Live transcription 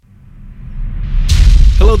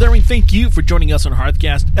Hello there, and thank you for joining us on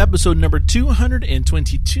Hearthcast, episode number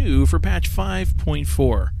 222 for patch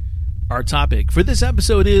 5.4. Our topic for this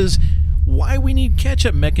episode is why we need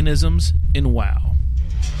catch-up mechanisms in WoW.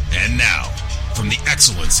 And now, from the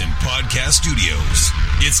Excellence in Podcast Studios,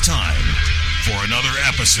 it's time for another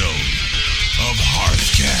episode of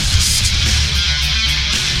Hearthcast.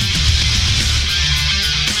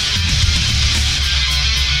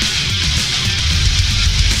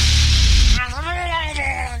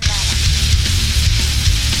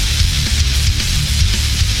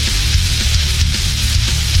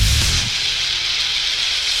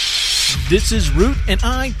 This is Root, and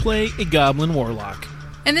I play a Goblin Warlock.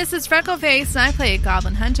 And this is Freckleface, and I play a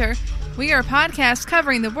Goblin Hunter. We are a podcast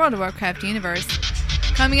covering the World of Warcraft universe.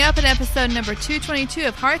 Coming up in episode number 222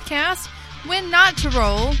 of Hearthcast, when not to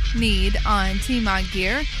roll need on TMOD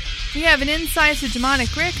gear. We have an insight to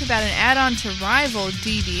Demonic Rick about an add-on to Rival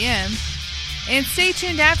DBM. And stay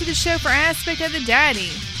tuned after the show for Aspect of the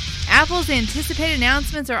Daddy. Apple's anticipated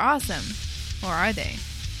announcements are awesome. Or are they?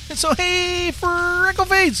 And so, hey,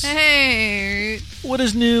 Freckleface! Hey! What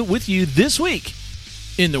is new with you this week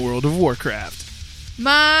in the World of Warcraft?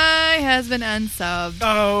 My husband unsubbed.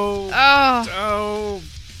 Oh.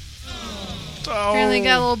 Apparently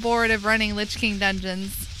got a little bored of running Lich King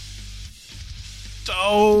dungeons.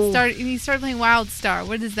 He started playing WildStar.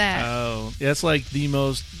 What is that? Oh, that's like the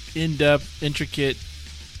most in-depth, intricate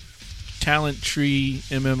talent tree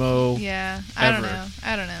MMO I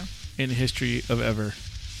don't know. In the history of ever.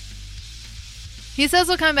 He says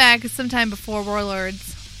he'll come back sometime before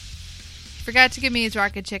Warlords. Forgot to give me his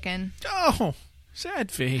rocket chicken. Oh,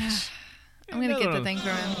 sad face. I'm going to get the thing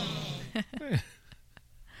from him.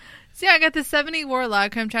 So yeah, I got this 70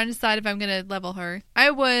 Warlock. I'm trying to decide if I'm going to level her.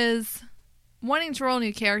 I was wanting to roll a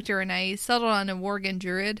new character, and I settled on a Worgen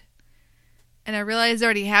Druid. And I realized I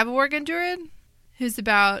already have a Worgen Druid who's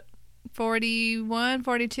about 41,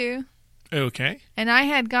 42. Okay. And I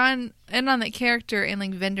had gone in on that character and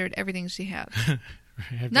like vendored everything she had.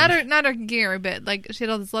 not her gear, but like she had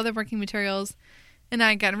all this leatherworking materials, and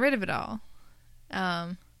I had gotten rid of it all. But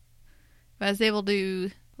I was able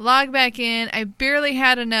to log back in. I barely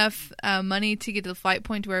had enough money to get to the flight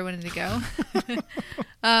point to where I wanted to go.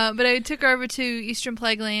 But I took her over to Eastern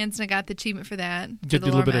Plaguelands, and I got the achievement for that. Did you do a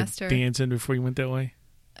little bit of dancing before you went that way?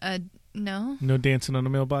 No. No dancing on the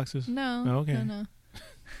mailboxes? No. Oh, okay. No.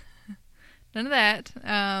 None of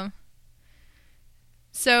that.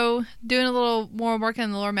 So, doing a little more work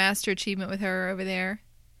on the Lore Master achievement with her over there.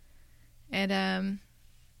 And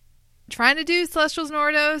trying to do Celestials and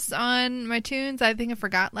Ordos on my tunes. I think I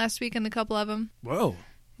forgot last week on a couple of them. Whoa.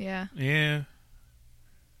 Yeah.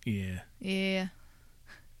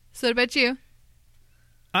 So, what about you?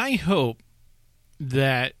 I hope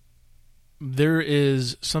that there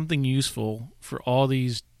is something useful for all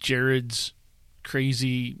these Jared's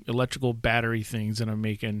crazy electrical battery things that I'm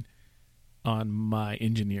making on my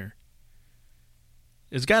engineer.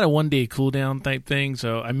 It's got a 1-day cooldown type thing,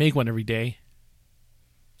 so I make one every day.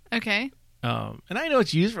 Okay. And I know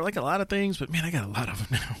it's used for like a lot of things, but man, I got a lot of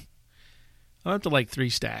them now. I'm up to like 3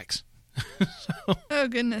 stacks. Oh,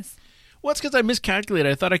 goodness. Well, it's because I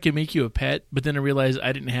miscalculated. I thought I could make you a pet, but then I realized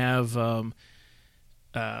I didn't have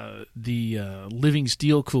the living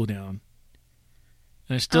steel cooldown.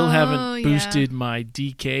 And I still haven't boosted my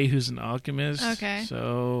DK, who's an alchemist. Okay.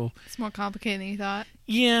 So it's more complicated than you thought.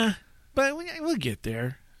 Yeah, but we'll get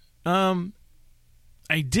there.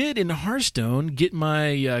 I did in Hearthstone get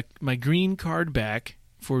my my green card back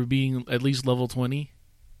for being at least level 20.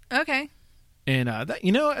 Okay. And that,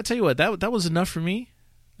 I tell you what, that was enough for me.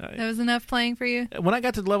 That was enough playing for you? When I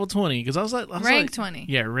got to level 20, because I was rank 20.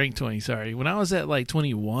 Yeah, rank 20, sorry. When I was at like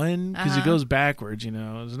 21, because it goes backwards, When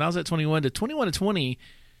I was at 21 to 20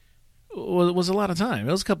 was a lot of time.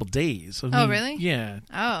 It was a couple days. Really? Yeah.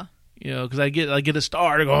 Oh. Because I get a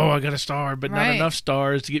star to go, I got a star, but not enough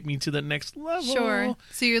stars to get me to the next level. Sure.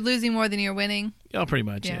 So you're losing more than you're winning? Yeah, pretty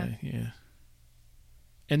much, yeah.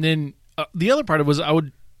 And then the other part of it was I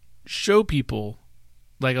would show people,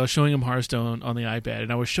 like I was showing them Hearthstone on the iPad,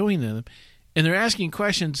 and I was showing them, and they're asking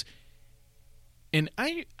questions, and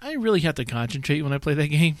I really have to concentrate when I play that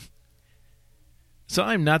game. So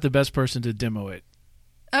I'm not the best person to demo it.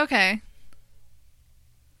 Okay.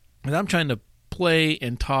 And I'm trying to play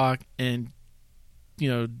and talk and,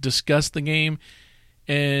 discuss the game,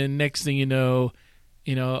 and next thing you know,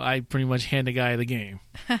 I pretty much hand the guy the game,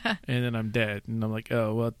 and then I'm dead, and I'm like,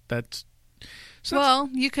 oh, well, that's... So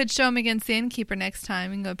you could show him against the Innkeeper next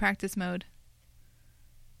time and go practice mode.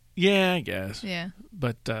 Yeah, I guess. Yeah.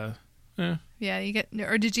 But, Yeah,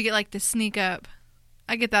 or did you get like the sneak up?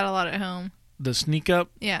 I get that a lot at home. The sneak up?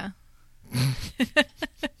 Yeah.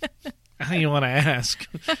 I don't even want to ask.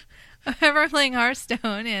 Whenever I'm playing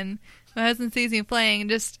Hearthstone and my husband sees me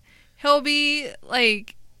playing, he'll be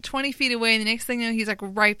like 20 feet away, and the next thing you know, he's like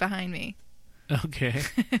right behind me. Okay.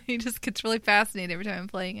 He just gets really fascinated every time I'm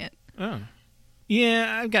playing it. Oh.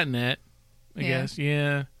 Yeah, I've gotten that, I guess.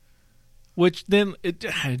 Yeah. Which then it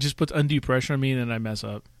just puts undue pressure on me, and then I mess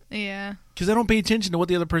up. Yeah. Because I don't pay attention to what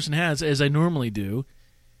the other person has as I normally do.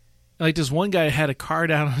 Like this one guy had a card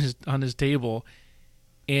out on his table,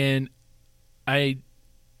 and I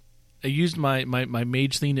used my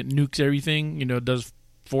mage thing that nukes everything, does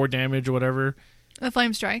 4 damage or whatever. The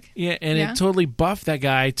flame strike. Yeah, and it totally buffed that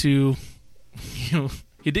guy to,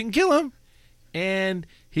 it didn't kill him. And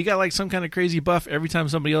he got like some kind of crazy buff every time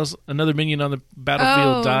another minion on the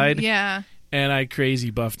battlefield died. Yeah. And I crazy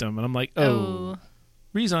buffed him. And I'm like,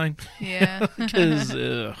 resign. Yeah. Because,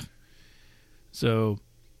 So,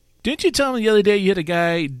 didn't you tell me the other day you had a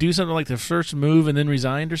guy do something like the first move and then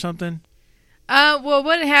resigned or something? Well,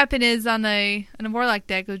 what happened is on a Warlock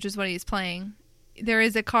deck, which is what he's playing, there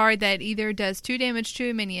is a card that either does 2 damage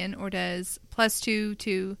to a minion or does +2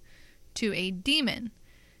 to a demon.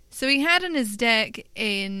 So he had in his deck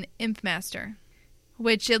an Imp Master,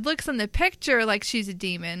 which it looks on the picture like she's a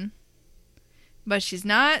demon, but she's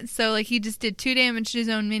not. So like he just did 2 damage to his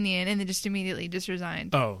own minion and then just immediately just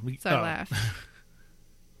resigned. Oh. So I laughed.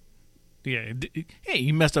 Yeah. Hey,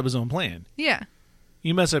 he messed up his own plan. Yeah.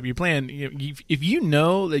 You mess up your plan. If you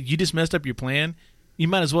know that you just messed up your plan, you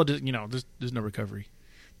might as well just, there's no recovery.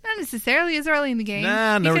 Not necessarily. It's early in the game.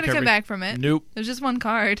 Nah, no recovery. You could have come back from it. Nope. There's just one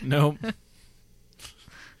card. Nope.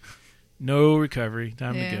 No recovery.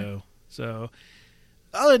 Time to go. So,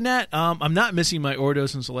 other than that, I'm not missing my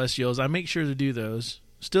Ordos and Celestials. I make sure to do those.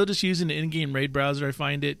 Still just using the in-game raid browser. I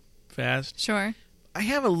find it fast. Sure. I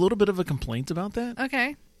have a little bit of a complaint about that.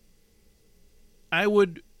 Okay. I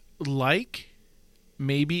would like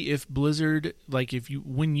maybe if Blizzard, like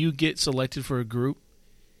when you get selected for a group,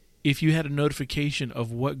 if you had a notification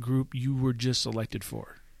of what group you were just selected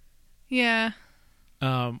for. Yeah.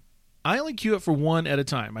 I only queue up for one at a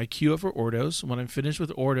time. I queue up for Ordos. When I'm finished with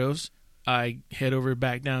Ordos, I head over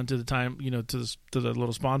back down to the time, to the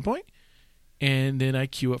little spawn point, and then I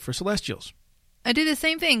queue up for Celestials. I do the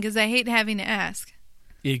same thing because I hate having to ask.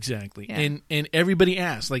 Exactly. Yeah. And everybody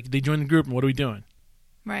asks, like, they join the group, and what are we doing?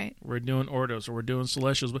 Right. We're doing Ordos, or we're doing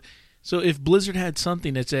Celestials. So if Blizzard had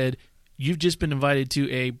something that said, you've just been invited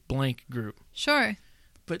to a blank group. Sure.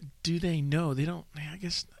 But do they know? They don't, I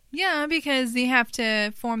guess. Yeah, because you have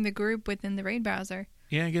to form the group within the raid browser.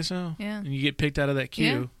 Yeah, I guess so. Yeah. And you get picked out of that queue.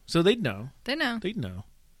 Yeah. So they'd know. They know. They'd know.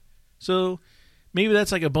 So maybe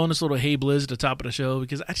that's like a bonus little hey Blizz at the top of the show,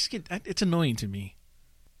 because I just it's annoying to me.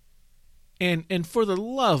 And for the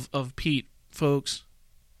love of Pete, folks,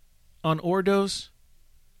 on Ordos,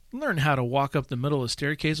 learn how to walk up the middle of the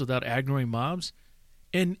staircase without aggroing mobs.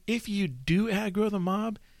 And if you do aggro the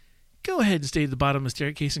mob, go ahead and stay at the bottom of the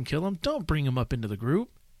staircase and kill them. Don't bring them up into the group.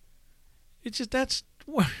 It's just,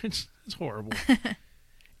 it's horrible.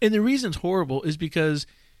 And the reason it's horrible is because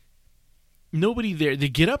nobody there, they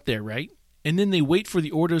get up there, right? And then they wait for the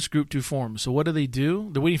Ordos group to form. So what do?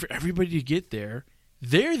 They're waiting for everybody to get there.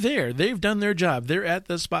 They're there. They've done their job. They're at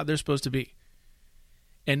the spot they're supposed to be.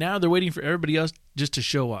 And now they're waiting for everybody else just to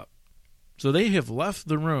show up. So they have left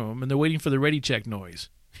the room, and they're waiting for the ready check noise.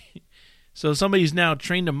 So somebody's now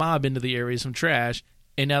trained a mob into the area, some trash,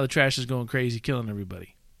 and now the trash is going crazy, killing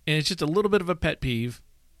everybody. And it's just a little bit of a pet peeve.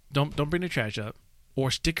 Don't bring the trash up. Or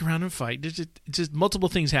stick around and fight. It's just multiple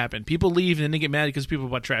things happen. People leave, and then they get mad because people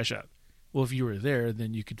brought trash up. Well, if you were there,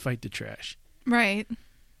 then you could fight the trash. Right.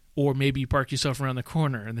 Or maybe you park yourself around the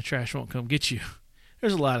corner, and the trash won't come get you.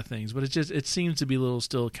 There's a lot of things, but it seems to be a little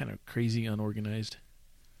still kind of crazy, unorganized.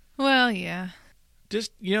 Well, yeah.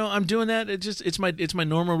 Just, I'm doing that. It's my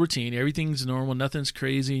normal routine. Everything's normal. Nothing's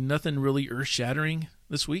crazy. Nothing really earth-shattering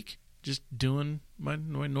this week. Just doing my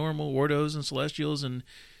normal Ordos and Celestials and,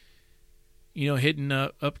 hitting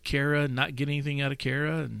up Kara, not getting anything out of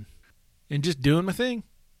Kara, and just doing my thing.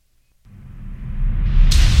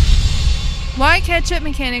 Why catch-up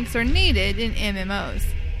mechanics are needed in MMOs?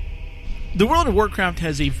 The World of Warcraft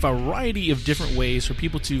has a variety of different ways for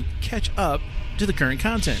people to catch up to the current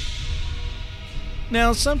content.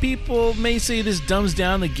 Now, some people may say this dumbs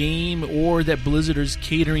down the game or that Blizzard is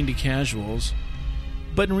catering to casuals,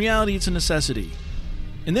 but in reality it's a necessity.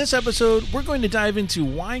 In this episode, we're going to dive into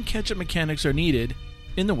why catch-up mechanics are needed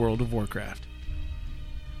in the World of Warcraft.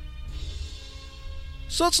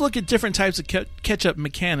 So let's look at different types of catch-up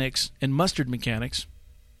mechanics and mustard mechanics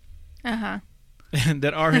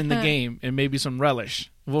that are in the game, and maybe some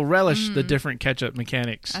relish. We'll relish the different catch-up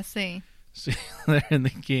mechanics. I see. They're in the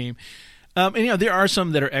game. And there are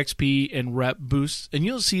some that are XP and rep boosts, and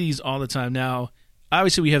you'll see these all the time. Now,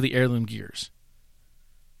 obviously, we have the heirloom gears.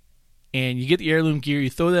 And you get the heirloom gear, you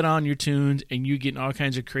throw that on your tunes, and you get all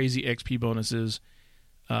kinds of crazy XP bonuses.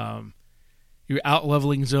 You're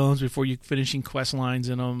out-leveling zones before you're finishing quest lines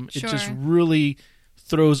in them. Sure. It just really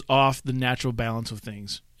throws off the natural balance of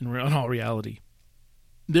things in all reality.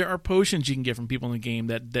 There are potions you can get from people in the game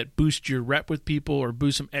that boost your rep with people or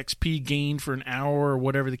boost some XP gain for an hour or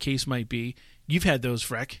whatever the case might be. You've had those,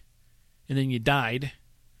 Freck. And then you died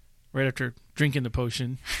right after drinking the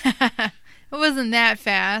potion. It wasn't that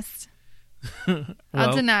fast.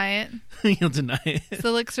 I'll deny it. You'll deny it. It's the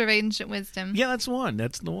elixir of ancient wisdom. Yeah, that's one.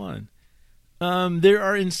 That's the one. There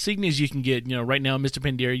are insignias you can get. Right now, Mr.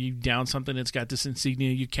 Pandaria, you down something that's got this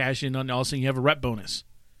insignia, you cash in on it, all of a sudden you have a rep bonus.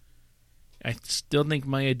 I still think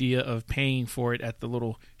my idea of paying for it at the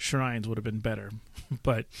little shrines would have been better.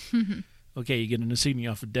 But, okay, you get an insignia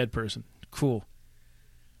off a dead person. Cool.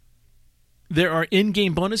 There are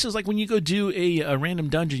in-game bonuses, like when you go do a random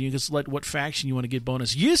dungeon, you can select what faction you want to get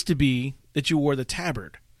bonus. It used to be that you wore the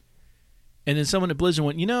tabard. And then someone at Blizzard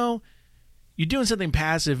went, you're doing something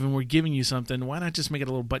passive and we're giving you something. Why not just make it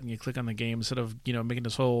a little button you click on the game instead of, making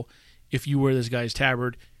this whole, if you wear this guy's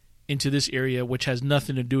tabard into this area, which has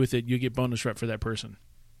nothing to do with it, you get bonus rep for that person.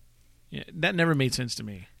 Yeah, that never made sense to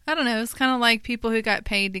me. I don't know. It's kind of like people who got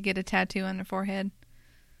paid to get a tattoo on their forehead.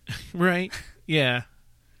 Right. Yeah.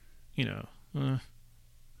 Who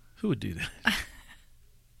would do that?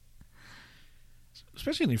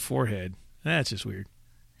 Especially in your forehead. That's just weird.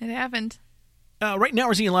 It happened. Right now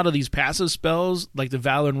we're seeing a lot of these passive spells, like the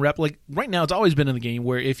Valor and Rep. Like right now it's always been in the game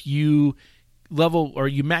where if you level or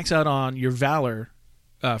you max out on your Valor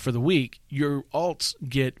for the week, your alts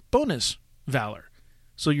get bonus Valor.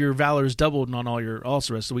 So your Valor is doubled on all your alts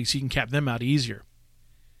the rest of the week, so you can cap them out easier.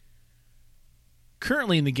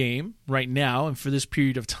 Currently in the game, right now, and for this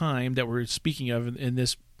period of time that we're speaking of in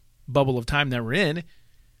this bubble of time that we're in,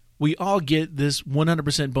 we all get this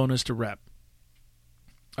 100% bonus to rep.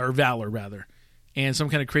 Or Valor, rather. And some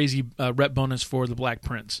kind of crazy rep bonus for the Black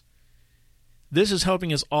Prince. This is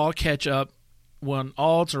helping us all catch up when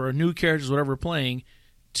alts or new characters, whatever we're playing,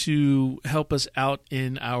 to help us out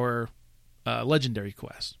in our legendary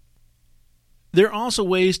quests. There are also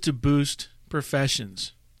ways to boost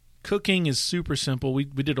professions. Cooking is super simple. We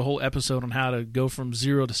did a whole episode on how to go from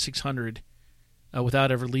 0 to 600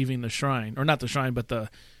 without ever leaving the shrine. Or not the shrine, but the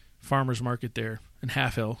farmer's market there in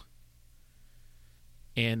Half Hill.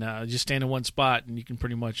 And just stand in one spot and you can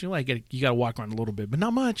pretty much, you got to walk around a little bit, but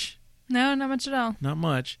not much. No, not much at all. Not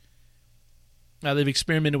much. They've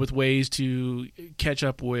experimented with ways to catch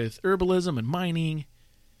up with herbalism and mining.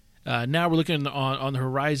 Now we're looking on the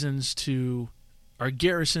horizons to our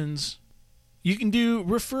garrisons. You can do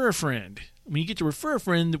refer a friend. When you get to refer a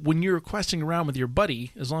friend, when you're questing around with your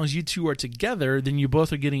buddy, as long as you two are together, then you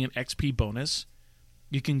both are getting an XP bonus.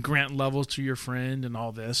 You can grant levels to your friend and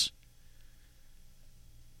all this.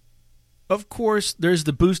 Of course, there's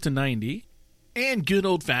the boost to 90 and good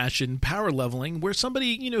old-fashioned power leveling where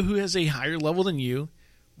somebody, who has a higher level than you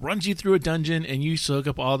runs you through a dungeon and you soak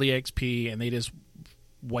up all the XP and they just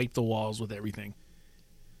wipe the walls with everything.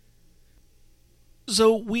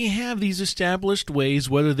 So we have these established ways,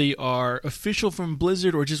 whether they are official from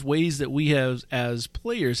Blizzard or just ways that we have, as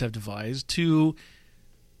players, have devised to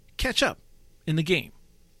catch up in the game.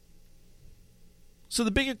 So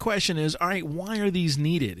the bigger question is, all right, why are these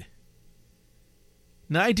needed?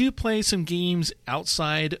 Now, I do play some games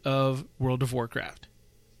outside of World of Warcraft.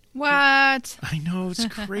 What? I know, it's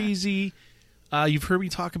crazy. You've heard me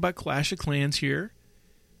talk about Clash of Clans here.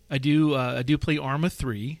 I do play Arma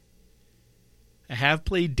 3. I have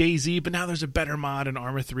played DayZ, but now there's a better mod in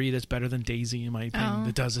Arma 3 that's better than DayZ, in my opinion,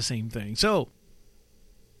 that does the same thing. So,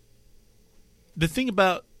 the thing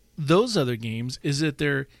about those other games is that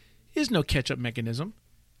there is no catch-up mechanism.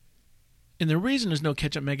 And the reason there's no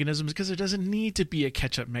catch-up mechanism is because there doesn't need to be a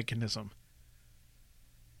catch-up mechanism.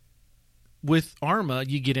 With Arma,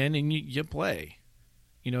 you get in and you play.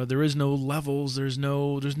 There is no levels, there's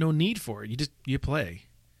no need for it. You play.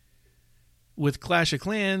 With Clash of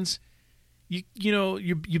Clans,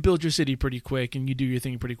 you build your city pretty quick and you do your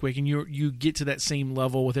thing pretty quick and you get to that same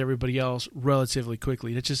level with everybody else relatively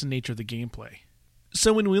quickly. That's just the nature of the gameplay.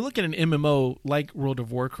 So when we look at an MMO like World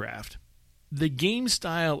of Warcraft, the game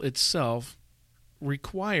style itself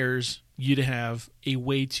requires you to have a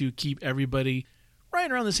way to keep everybody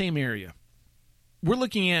right around the same area. We're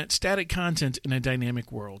looking at static content in a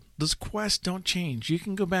dynamic world. Those quests don't change. You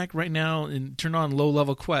can go back right now and turn on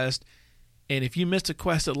low-level quest, and if you missed a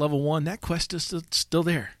quest at level 1, that quest is still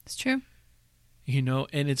there. It's true.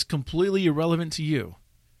 And it's completely irrelevant to you.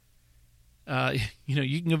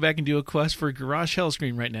 You can go back and do a quest for Garage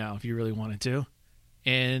Hellscream right now if you really wanted to.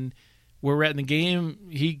 And where we're at in the game,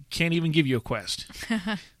 he can't even give you a quest.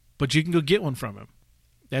 But you can go get one from him.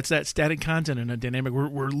 That's that static content and a dynamic.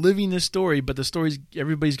 We're living this story, but the story's,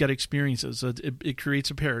 everybody's got experiences, so it creates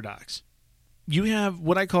a paradox. You have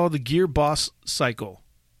what I call the gear boss cycle.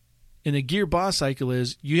 And the gear boss cycle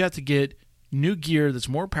is you have to get new gear that's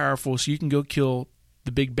more powerful so you can go kill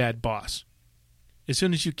the big bad boss. As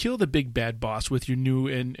soon as you kill the big bad boss with your new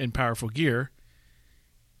and powerful gear,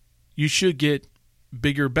 you should get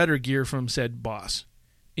bigger, better gear from said boss.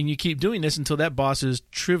 And you keep doing this until that boss is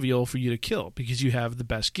trivial for you to kill because you have the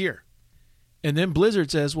best gear. And then Blizzard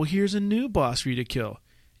says, well, here's a new boss for you to kill.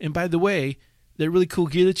 And by the way, that really cool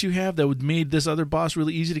gear that you have that would made this other boss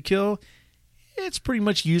really easy to kill, it's pretty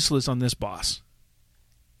much useless on this boss.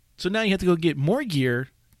 So now you have to go get more gear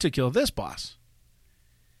to kill this boss.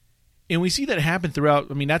 And we see that happen throughout.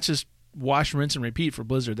 I mean, that's just wash, rinse, and repeat for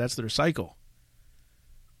Blizzard. That's their cycle.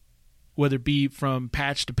 Whether it be from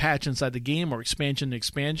patch to patch inside the game or expansion to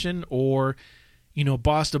expansion or,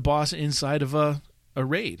 boss to boss inside of a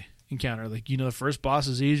raid encounter. Like, the first boss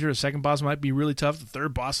is easier. The second boss might be really tough. The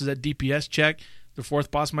third boss is that DPS check. The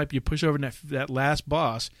fourth boss might be a pushover. And that last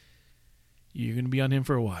boss, you're going to be on him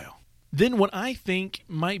for a while. Then what I think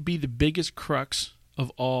might be the biggest crux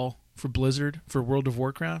of all for Blizzard, for World of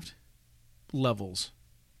Warcraft, levels.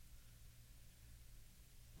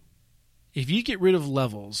 If you get rid of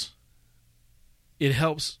levels, it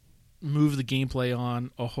helps move the gameplay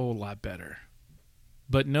on a whole lot better.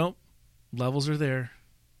 But nope, levels are there.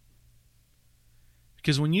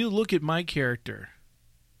 Because when you look at my character,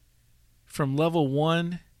 from level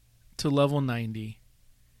 1 to level 90,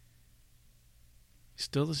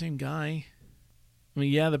 still the same guy. I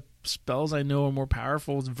mean, yeah, the spells I know are more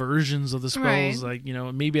powerful. It's versions of the spells. Right.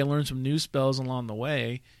 Like, maybe I learned some new spells along the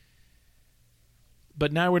way.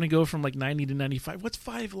 But now we're going to go from 90 to 95. What's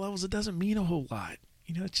 5 levels? It doesn't mean a whole lot.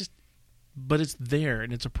 It's just, but it's there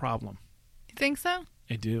and it's a problem. You think so?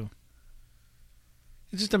 I do.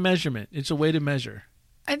 It's just a measurement. It's a way to measure.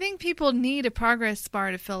 I think people need a progress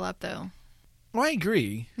bar to fill up, though. Well, I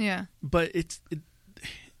agree. Yeah. But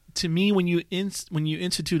to me, when you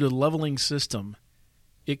institute a leveling system,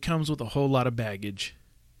 it comes with a whole lot of baggage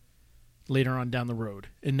later on down the road.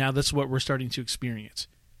 And now that's what we're starting to experience.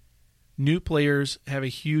 New players have a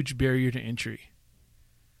huge barrier to entry.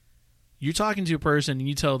 You're talking to a person and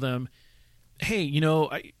you tell them, hey,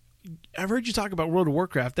 I've heard you talk about World of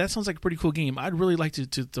Warcraft. That sounds like a pretty cool game. I'd really like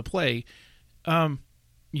to play.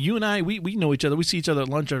 You and I, we know each other. We see each other at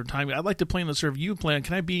lunch every time. I'd like to play on the server you play on.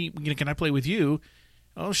 Can I play with you?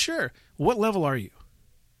 Oh, sure. What level are you?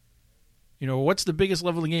 What's the biggest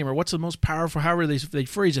level in the game? Or what's the most powerful, however they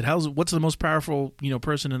phrase it. What's the most powerful,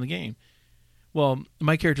 person in the game? Well,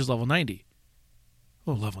 my character's level 90.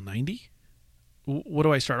 Oh, level 90? What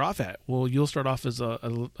do I start off at? Well, you'll start off at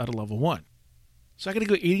a level 1. So I got to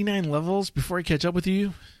go 89 levels before I catch up with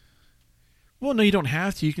you? Well, no, you don't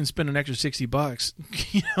have to. You can spend an extra $60,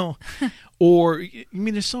 Or,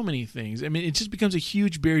 there's so many things. It just becomes a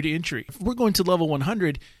huge barrier to entry. If we're going to level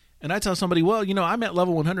 100, and I tell somebody, well, I'm at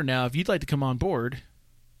level 100 now. If you'd like to come on board,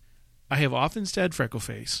 I have often said,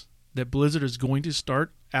 Freckleface, that Blizzard is going to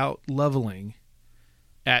start out leveling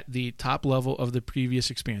at the top level of the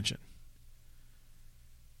previous expansion.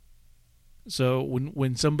 So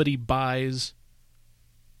when somebody buys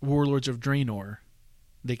Warlords of Draenor,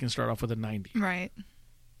 they can start off with a 90. Right.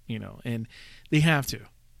 And they have to.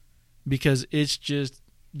 Because it's just,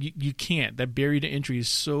 you can't. That barrier to entry is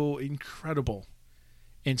so incredible.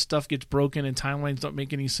 And stuff gets broken and timelines don't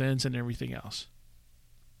make any sense and everything else.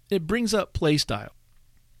 It brings up playstyle.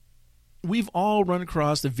 We've all run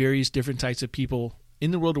across the various different types of people in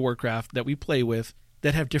the World of Warcraft that we play with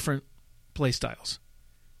that have different playstyles.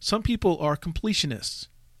 Some people are completionists.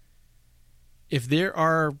 If there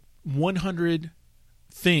are 100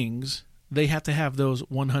 things, they have to have those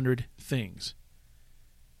 100 things.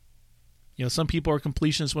 Some people are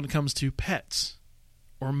completionists when it comes to pets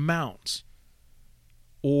or mounts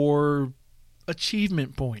or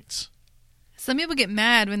achievement points. Some people get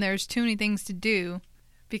mad when there's too many things to do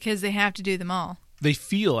because they have to do them all. They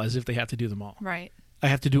feel as if they have to do them all. Right. I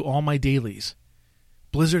have to do all my dailies.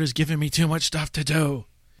 Blizzard has given me too much stuff to do.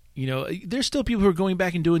 There's still people who are going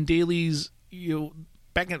back and doing dailies,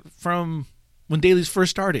 from when dailies first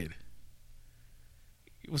started.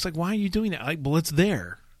 It was like, why are you doing that? Well, it's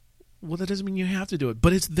there. Well, that doesn't mean you have to do it,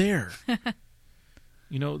 but it's there.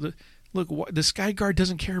 The Skyguard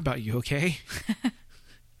doesn't care about you, okay?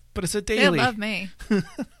 But it's a daily. They love me.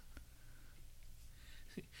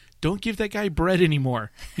 Don't give that guy bread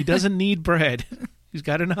anymore. He doesn't need bread. He's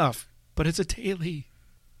got enough. but it's a daily.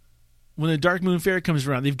 When the Dark Moon Fair comes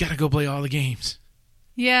around, they've got to go play all the games.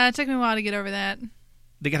 Yeah, it took me a while to get over that.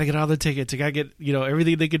 They got to get all the tickets. They got to get,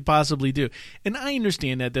 everything they could possibly do. And I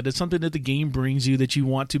understand that it's something that the game brings you that you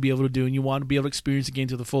want to be able to do and you want to be able to experience the game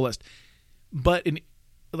to the fullest. But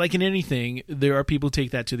like in anything, there are people who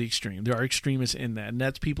take that to the extreme. There are extremists in that. And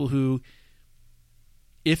that's people who,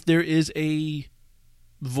 if there is a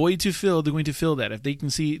void to fill, they're going to fill that. If they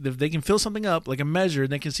can fill something up, like a measure,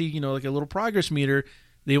 and they can see, like a little progress meter,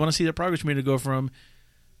 they want to see the progress meter go from,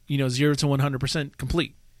 0 to 100%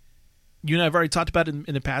 complete. You and I have already talked about it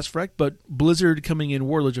in the past, Freck, but Blizzard coming in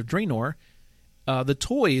Warlords of Draenor, the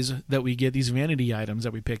toys that we get, these vanity items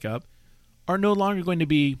that we pick up, are no longer going to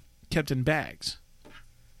be kept in bags.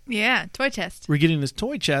 Yeah, toy chest. We're getting this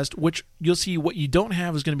toy chest, which you'll see what you don't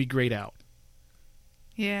have is going to be grayed out.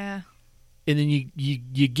 Yeah. And then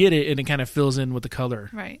you get it, and it kind of fills in with the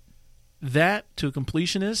color. Right. That, to a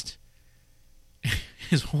completionist,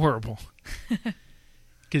 is horrible.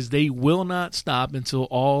 Because they will not stop until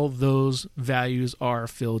all those values are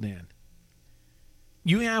filled in.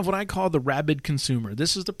 You have what I call the rabid consumer.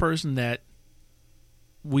 This is the person that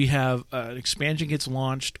we have an expansion gets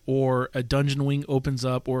launched, or a dungeon wing opens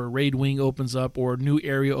up, or a raid wing opens up, or a new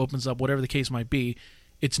area opens up, whatever the case might be.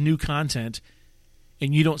 It's new content,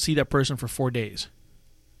 and you don't see that person for 4 days.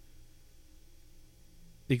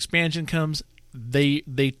 The expansion comes,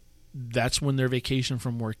 that's when their vacation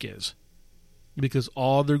from work is. Because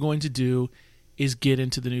all they're going to do is get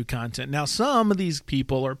into the new content. Now, some of these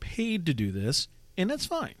people are paid to do this, and that's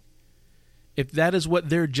fine. If that is what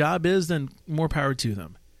their job is, then more power to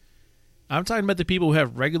them. I'm talking about the people who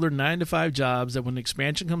have regular 9-to-5 jobs that when the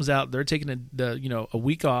expansion comes out, they're taking a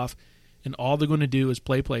week off, and all they're going to do is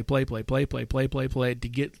play to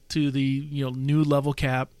get to the new level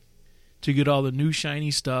cap, to get all the new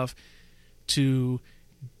shiny stuff, to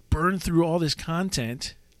burn through all this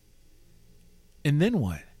content. And then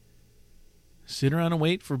what? Sit around and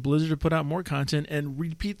wait for Blizzard to put out more content and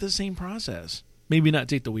repeat the same process. Maybe not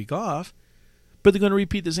take the week off, but they're going to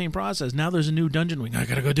repeat the same process. Now there's a new dungeon wing. I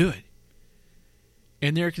got to go do it.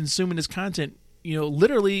 And they're consuming this content,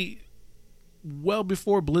 literally well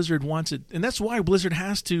before Blizzard wants it. And that's why Blizzard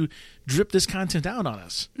has to drip this content out on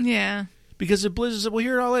us. Yeah. Because if Blizzard said, well,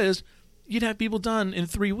 here it all is, you'd have people done in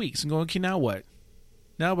 3 weeks and go, okay, now what?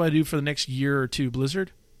 Now what do I do for the next year or two,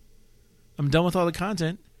 Blizzard? I'm done with all the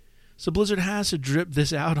content. So Blizzard has to drip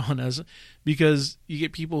this out on us because you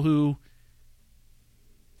get people who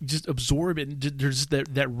just absorb it. And there's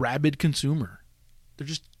that rabid consumer. They're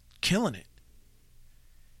just killing it.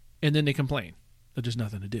 And then they complain that there's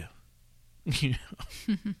nothing to do.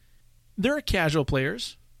 There are casual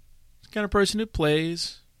players. It's the kind of person who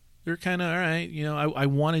plays. They're kind of, all right, I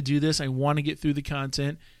want to do this. I want to get through the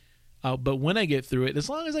content. But when I get through it, as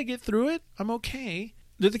long as I get through it, I'm okay.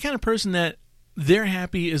 They're the kind of person that they're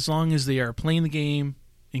happy as long as they are playing the game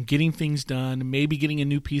and getting things done, maybe getting a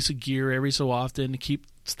new piece of gear every so often to keep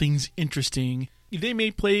things interesting. They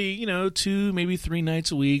may play, 2, maybe 3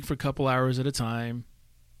 nights a week for a couple hours at a time.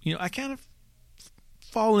 I kind of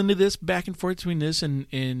fall into this, back and forth between this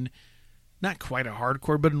and not quite a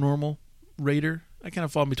hardcore, but a normal raider. I kind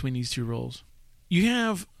of fall between these two roles. You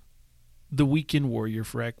have the weekend warrior,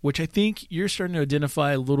 Freck, which I think you're starting to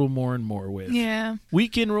identify a little more and more with. Yeah.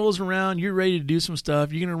 Weekend rolls around, you're ready to do some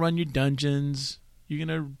stuff. You're going to run your dungeons. You're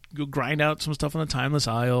going to go grind out some stuff on the Timeless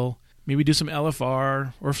Isle. Maybe do some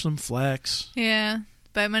LFR or some Flex. Yeah.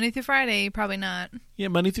 But Monday through Friday, probably not. Yeah,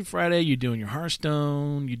 Monday through Friday, you're doing your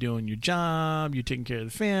Hearthstone, you're doing your job, you're taking care of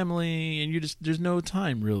the family, and there's no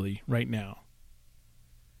time really right now.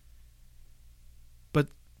 But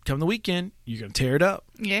come the weekend, you're going to tear it up.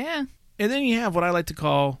 Yeah. And then you have what I like to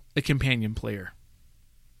call a companion player.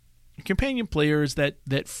 A companion player is that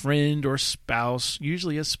friend or spouse,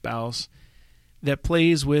 usually a spouse, that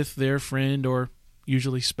plays with their friend or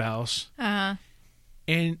usually spouse. Uh-huh.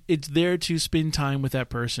 And it's there to spend time with that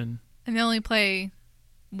person. And they only play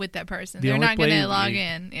with that person. They're not going to log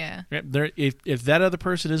in. Yeah. If that other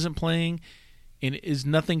person isn't playing and is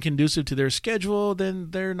nothing conducive to their schedule,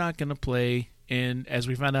 then they're not going to play. And as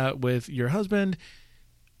we found out with your husband,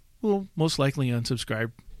 will most likely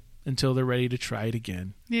unsubscribe until they're ready to try it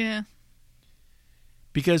again. Yeah.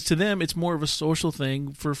 Because to them, it's more of a social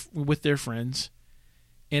thing with their friends.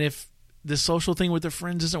 And if the social thing with their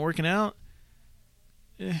friends isn't working out,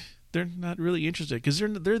 they're not really interested because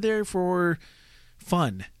they're there for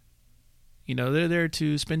fun. They're there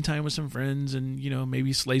to spend time with some friends and,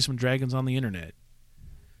 maybe slay some dragons on the internet.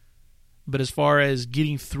 But as far as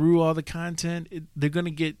getting through all the content, they're going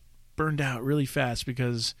to get burned out really fast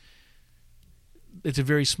because it's a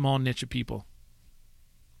very small niche of people.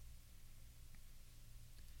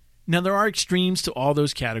 Now, there are extremes to all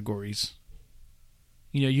those categories.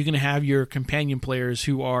 You know, you're going to have your companion players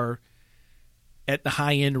who are at the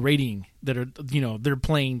high-end rating that are, you know, they're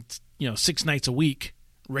playing, 6 nights a week,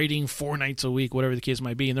 rating 4 nights a week, whatever the case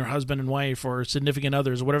might be, and their husband and wife or significant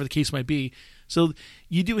others, whatever the case might be. So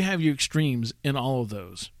you do have your extremes in all of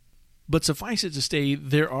those. But suffice it to say,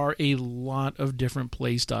 there are a lot of different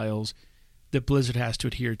play styles that Blizzard has to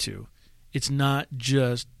adhere to. It's not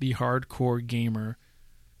just the hardcore gamer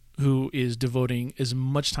who is devoting as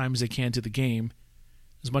much time as they can to the game,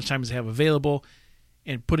 as much time as they have available,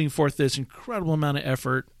 and putting forth this incredible amount of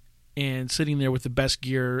effort and sitting there with the best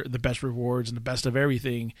gear, the best rewards, and the best of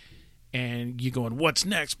everything, and you going, what's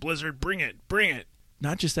next, Blizzard? Bring it, bring it.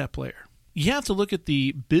 Not just that player. You have to look at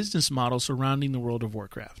the business model surrounding the World of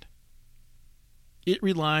Warcraft. It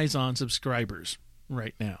relies on subscribers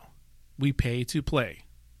right now. We pay to play,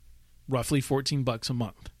 roughly $14 a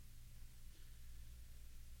month.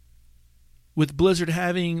 With Blizzard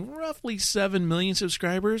having roughly 7 million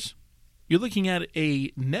subscribers, you're looking at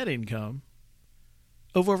a net income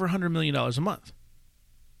of over $100 million a month.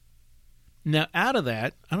 Now, out of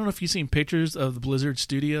that, I don't know if you've seen pictures of the Blizzard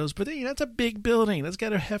Studios, but that's a big building. That's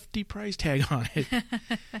got a hefty price tag on it.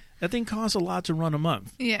 That thing costs a lot to run a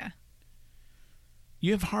month. Yeah.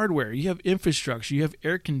 You have hardware, you have infrastructure, you have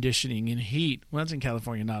air conditioning and heat. Well, that's in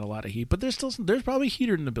California, not a lot of heat, but there's probably a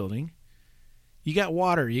heater in the building. You got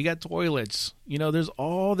water, you got toilets, there's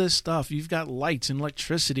all this stuff. You've got lights and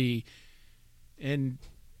electricity and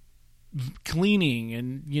cleaning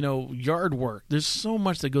and, yard work. There's so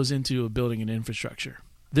much that goes into a building and infrastructure.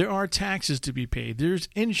 There are taxes to be paid. There's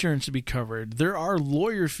insurance to be covered. There are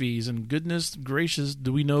lawyer fees, and goodness gracious,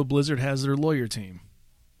 do we know Blizzard has their lawyer team.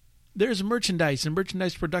 There's merchandise and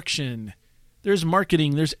merchandise production. There's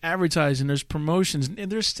marketing, there's advertising, there's promotions,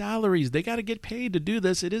 and there's salaries. They got to get paid to do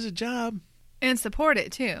this. It is a job. And support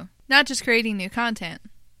it, too. Not just creating new content.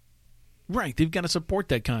 Right. They've got to support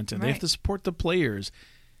that content. Right. They have to support the players.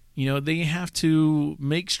 They have to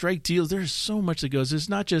make strike deals. There's so much that goes. It's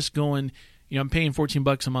not just going, I'm paying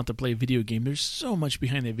 $14 a month to play a video game. There's so much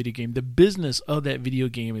behind that video game. The business of that video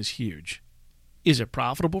game is huge. Is it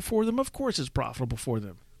profitable for them? Of course it's profitable for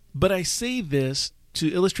them. But I say this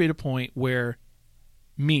to illustrate a point where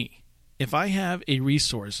if I have a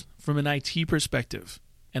resource from an IT perspective,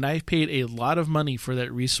 and I've paid a lot of money for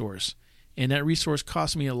that resource, and that resource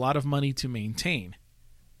costs me a lot of money to maintain,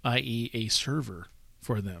 i.e. a server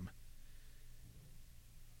for them,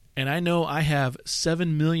 and I know I have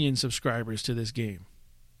 7 million subscribers to this game,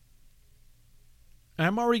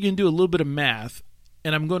 I'm already going to do a little bit of math,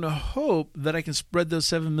 and I'm going to hope that I can spread those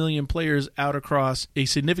 7 million players out across a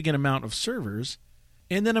significant amount of servers.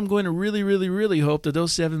 And then I'm going to really, really, really hope that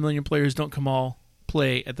those 7 million players don't come all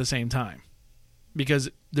play at the same time. Because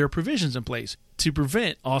there are provisions in place to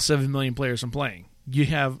prevent all 7 million players from playing. You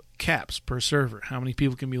have caps per server. How many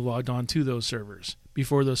people can be logged on to those servers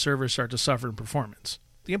before those servers start to suffer in performance?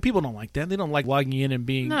 People don't like that. They don't like logging in and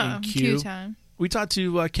being in queue. Time. We talked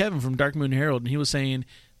to Kevin from Dark Moon Herald, and he was saying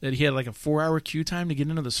that he had like a 4-hour queue time to get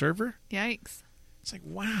into the server. Yikes. It's like,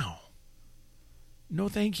 wow. No,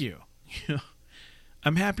 thank you.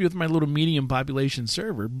 I'm happy with my little medium population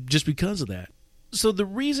server just because of that. So the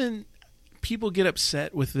reason people get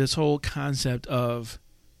upset with this whole concept of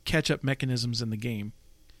catch-up mechanisms in the game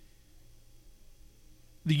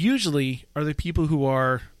usually are the people who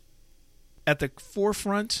are at the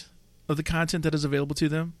forefront of the content that is available to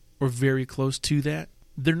them or very close to that.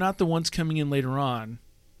 They're not the ones coming in later on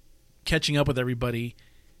catching up with everybody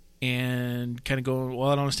and kind of going, well,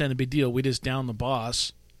 I don't understand the big deal. We just downed the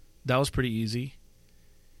boss. That was pretty easy.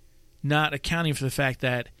 Not accounting for the fact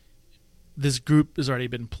that this group has already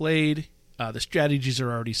been played. The strategies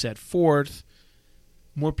are already set forth.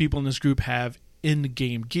 More people in this group have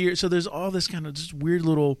in-game gear. So there's all this kind of just weird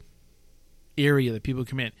little area that people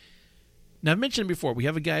come in. Now, I've mentioned before, we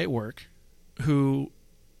have a guy at work who,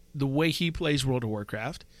 the way he plays World of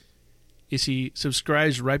Warcraft is he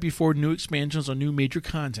subscribes right before new expansions or new major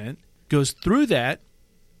content, goes through that,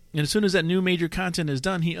 and as soon as that new major content is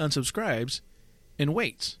done, he unsubscribes and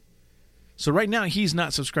waits. So right now, he's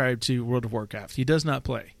not subscribed to World of Warcraft. He does not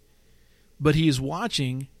play. But he is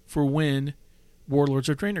watching for when Warlords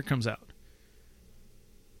of Draenor comes out.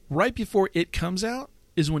 Right before it comes out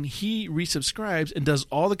is when he resubscribes and does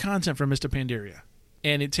all the content from Mr. Pandaria.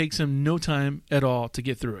 And it takes him no time at all to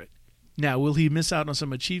get through it. Now, will he miss out on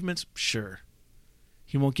some achievements? Sure.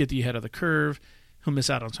 He won't get the ahead of the curve. He'll miss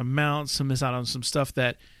out on some mounts. He'll miss out on some stuff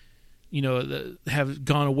that, have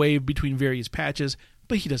gone away between various patches.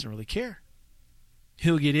 But he doesn't really care.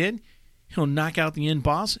 He'll get in. He'll knock out the end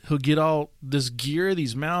boss. He'll get all this gear,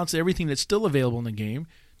 these mounts, everything that's still available in the game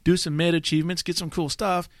do some mid achievements, get some cool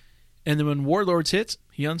stuff, and then when Warlords hits,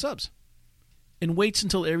 he unsubs. And waits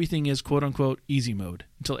until everything is quote-unquote easy mode,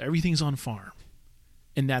 until everything's on farm.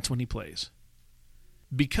 And that's when he plays.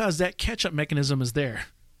 Because that catch-up mechanism is there.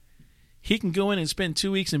 He can go in and spend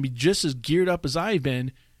 2 weeks and be just as geared up as I've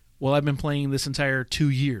been while I've been playing this entire 2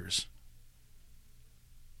 years.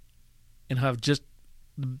 And have just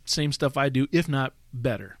the same stuff I do, if not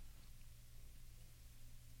better.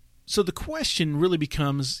 So the question really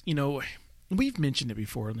becomes, we've mentioned it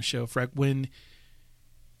before on the show, Freck, when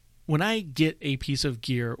I get a piece of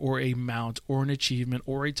gear or a mount or an achievement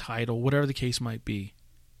or a title, whatever the case might be.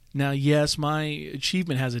 Now, yes, my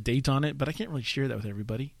achievement has a date on it, but I can't really share that with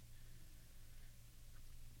everybody.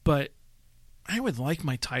 But I would like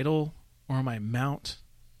my title or my mount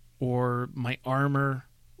or my armor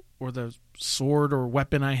or the sword or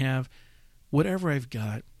weapon I have, whatever I've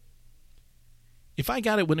got. If I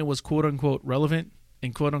got it when it was quote-unquote relevant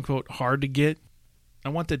and quote-unquote hard to get, I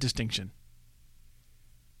want that distinction.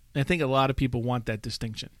 And I think a lot of people want that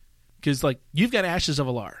distinction. Because, you've got Ashes of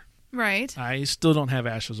Alar. Right. I still don't have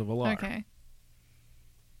Ashes of Alar. Okay.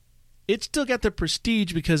 It's still got the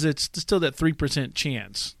prestige because it's still that 3%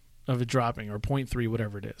 chance of it dropping, or 0.3,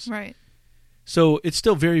 whatever it is. Right. So it's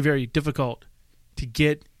still very, very difficult to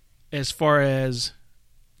get as far as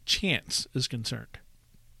chance is concerned.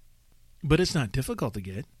 But it's not difficult to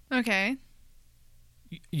get. Okay.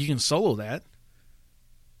 You can solo that.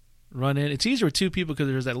 Run in. It's easier with two people because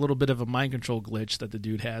there's that little bit of a mind control glitch that the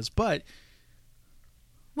dude has. But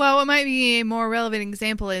well, what might be a more relevant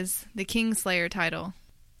example is the Kingslayer title.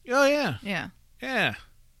 Oh, yeah. Yeah. Yeah.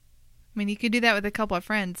 I mean, you could do that with a couple of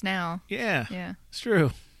friends now. Yeah. Yeah. It's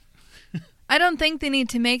true. I don't think they need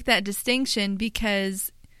to make that distinction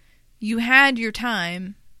because you had your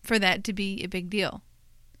time for that to be a big deal.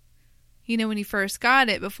 When you first got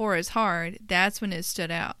it before it's hard, that's when it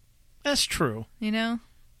stood out. That's true.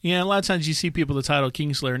 Yeah, a lot of times you see people the title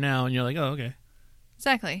Kingslayer now, and you're like, oh, okay.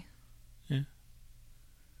 Exactly. Yeah.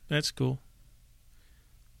 That's cool.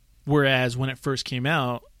 Whereas when it first came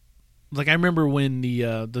out, I remember when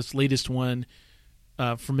the this latest one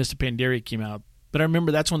from Mr. Pandaria came out, but I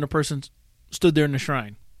remember that's when the person stood there in the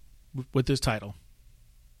shrine with this title.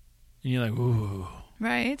 And you're like, ooh.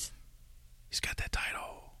 Right. He's got that title.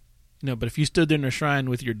 But if you stood there in the shrine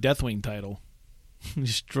with your Deathwing title,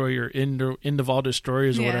 Destroyer, end of all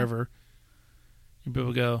destroyers or whatever,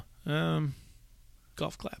 people go,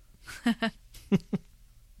 golf clap.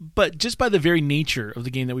 But just by the very nature of the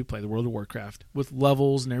game that we play, the World of Warcraft, with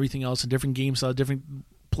levels and everything else and different game styles, different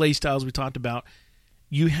play styles we talked about,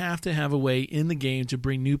 you have to have a way in the game to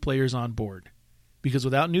bring new players on board. Because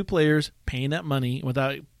without new players paying that money,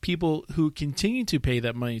 without people who continue to pay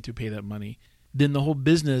that money, then the whole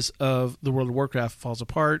business of the World of Warcraft falls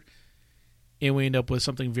apart, and we end up with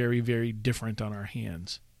something very, very different on our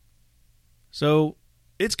hands. So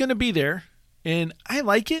it's going to be there, and I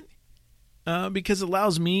like it because it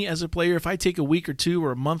allows me as a player, if I take a week or two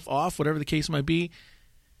or a month off, whatever the case might be,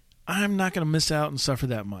 I'm not going to miss out and suffer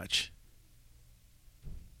that much.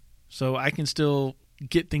 So I can still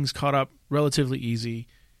get things caught up relatively easy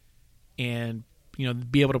and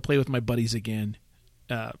be able to play with my buddies again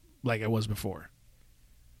like I was before.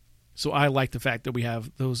 So I like the fact that we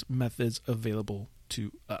have those methods available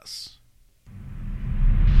to us.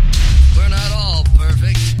 We're not all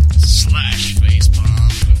perfect. /facepalm.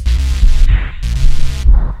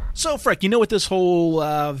 So, Freck, with this whole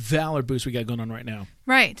Valor boost we got going on right now?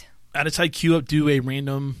 Right. I just had queue up, do a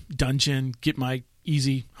random dungeon, get my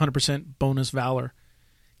easy 100% bonus Valor,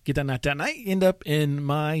 get that knocked out, and I end up in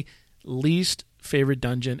my least favorite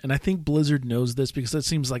dungeon, and I think Blizzard knows this because that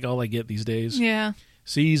seems like all I get these days. Yeah.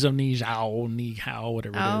 Seas of Ni Hao,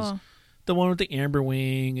 whatever it is. The one with the Amber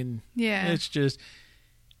Wing, and it's just,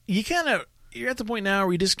 you're at the point now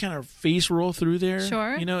where you just kind of face roll through there.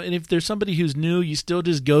 Sure. And if there's somebody who's new, you still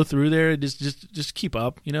just go through there, just keep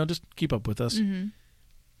up, just keep up with us. Mm-hmm.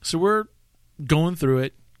 So we're going through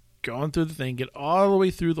the thing, get all the way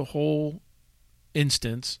through the whole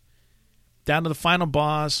instance, down to the final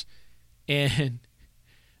boss. And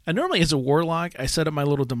I normally, as a warlock, I set up my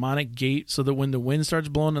little demonic gate so that when the wind starts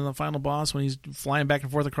blowing in the final boss, when he's flying back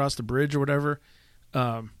and forth across the bridge or whatever,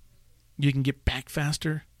 you can get back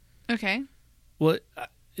faster. Okay. Well,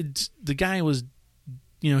 the guy was,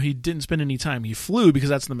 he didn't spend any time. He flew because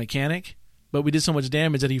that's the mechanic, but we did so much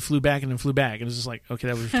damage that he flew back and then flew back. And it was just like, okay,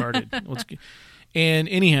 that was retarded. And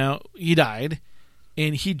anyhow, he died,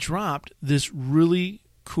 and he dropped this really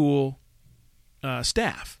cool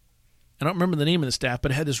staff. I don't remember the name of the staff,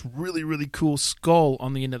 but it had this really, really cool skull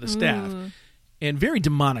on the end of the staff. And very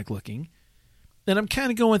demonic looking. And I'm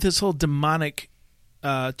kind of going with this whole demonic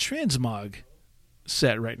transmog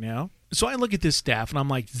set right now. So I look at this staff and I'm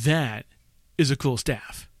like, that is a cool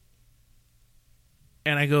staff.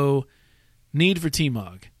 And I go, need for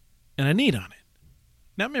T-Mog. And I need on it.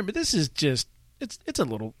 Now remember, this is just, it's a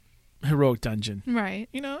little heroic dungeon. Right.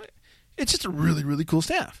 You know, it's just a really, really cool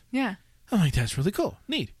staff. Yeah. I'm like, that's really cool.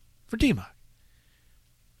 Need for T-Mog.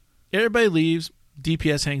 Everybody leaves.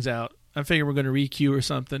 DPS hangs out. I figure we're going to re-queue or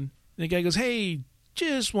something. And the guy goes, hey,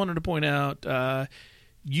 just wanted to point out,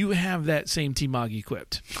 you have that same T-Mog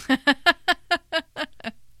equipped.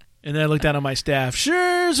 And then I looked down on my staff.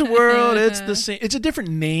 Sure as the world, it's the same. It's a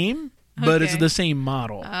different name, but it's the same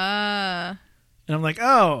model. And I'm like,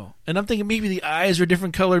 oh. And I'm thinking maybe the eyes are a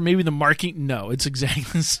different color. Maybe the marking. No, it's exactly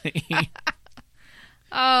the same.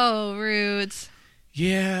 Oh, rude.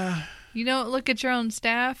 Yeah. You don't look at your own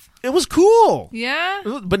staff? It was cool. Yeah?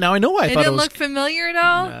 But now I know why I thought it was. It didn't look familiar at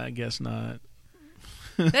all? Nah, I guess not.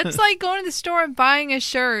 That's like going to the store and buying a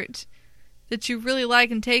shirt that you really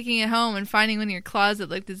like and taking it home and finding one in your closet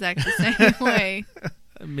looked exactly the same way.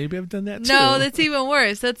 Maybe I've done that too. No, that's even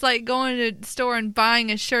worse. That's like going to the store and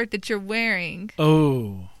buying a shirt that you're wearing.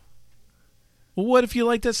 Oh. Well, what if you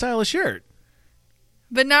like that style of shirt?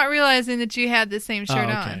 But not realizing that you had the same shirt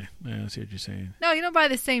on. Okay. Yeah, I see what you're saying. No, you don't buy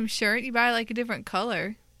the same shirt. You buy like a different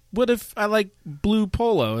color. What if I like blue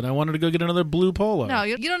polo and I wanted to go get another blue polo? No,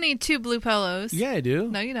 you don't need two blue polos. Yeah, I do.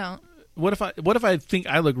 No, you don't. What if I think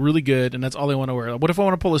I look really good and that's all I want to wear? What if I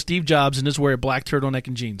want to pull a Steve Jobs and just wear a black turtleneck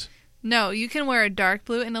and jeans? No, you can wear a dark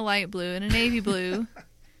blue and a light blue and a navy blue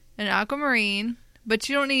and an aquamarine, but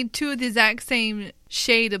you don't need two of the exact same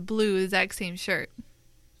shade of blue, the exact same shirt.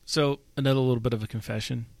 So, another little bit of a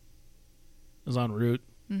confession. I was en route,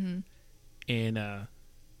 and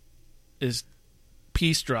this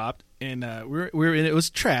piece dropped, and we were in it. It was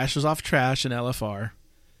trash. It was off trash in LFR,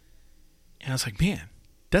 and I was like, man,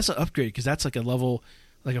 that's an upgrade because that's like a level,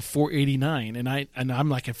 like a 489, and I'm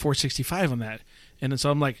like at 465 on that, and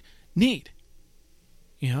so I'm like, neat,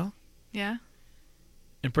 you know? Yeah.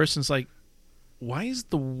 And person's like, why is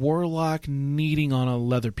the warlock needing on a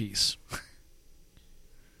leather piece?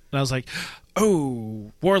 And I was like,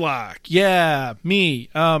 oh, warlock, yeah, me.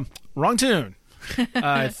 Wrong tune.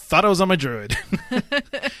 I thought I was on my druid.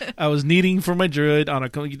 I was needing for my druid on a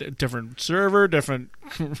different server, different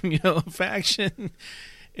faction,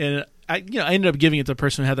 and I ended up giving it to the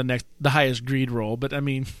person who had the highest greed roll. But I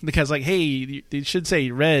mean, the guy's like, hey, they should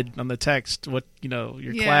say red on the text. What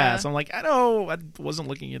your class? I'm like, I know, I wasn't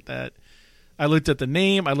looking at that. I looked at the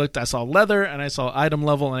name. I saw leather, and I saw item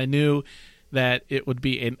level, and I knew that it would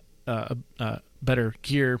be a better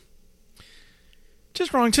gear.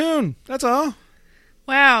 Just wrong tune. That's all.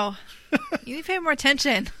 Wow. You need to pay more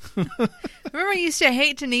attention. Remember, you used to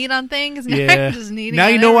hate to need on things? Now Yeah. you're just needing now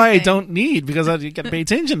on you know why I everything. don't need, because I got to pay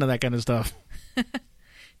attention to that kind of stuff.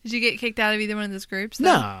 Did you get kicked out of either one of those groups?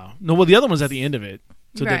 No. Well, the other one's at the end of it,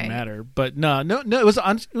 so it Right. didn't matter. But no,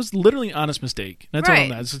 it was literally an honest mistake. That's all Right. I'm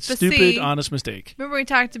not. It's a But stupid, see- honest mistake. Remember we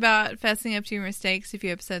talked about fessing up to your mistakes a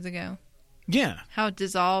few episodes ago? Yeah. How it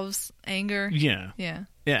dissolves anger? Yeah. Yeah.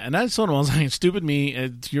 Yeah, and that's one of the ones like, stupid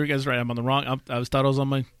me. Your guys right. I'm on the wrong. I thought I was on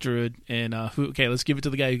my druid, and okay, let's give it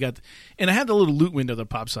to the guy who got. And I had the little loot window that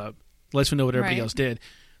pops up, lets me know what everybody Right. else did.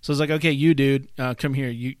 So it's like, okay, you dude, come here,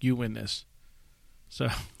 you win this. So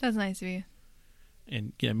That's nice of you.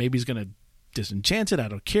 and maybe he's gonna disenchant it. I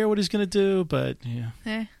don't care what he's gonna do, but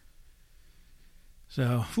yeah.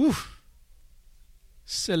 So, whew.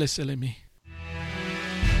 Silly me.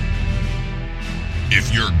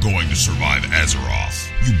 If you're going to survive Azeroth,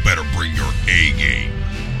 you better bring your A game.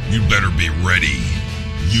 You better be ready.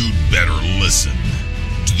 You'd better listen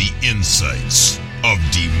to the insights of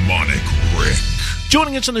Demonic Rick.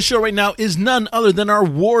 Joining us on the show right now is none other than our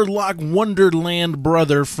Warlock Wonderland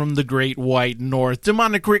brother from the Great White North.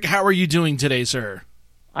 Demonic Rick, how are you doing today, sir?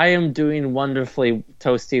 I am doing wonderfully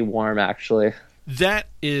toasty warm, actually. That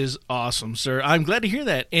is awesome, sir. I'm glad to hear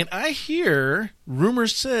that. And I hear, rumor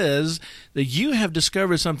says, that you have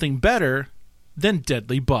discovered something better than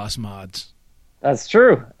deadly boss mods. That's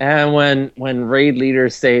true. And when raid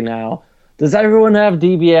leaders say now, does everyone have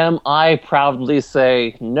DBM? I proudly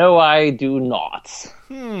say, no, I do not.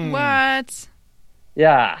 What?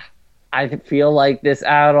 Yeah. I feel like this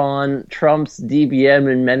add-on trumps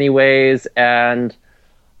DBM in many ways, and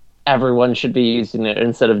everyone should be using it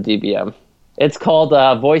instead of DBM. It's called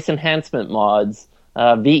Voice Enhancement Mods,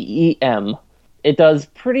 VEM. It does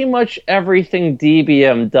pretty much everything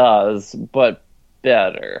DBM does, but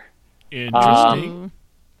better. Interesting.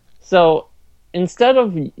 So instead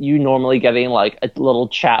of you normally getting like a little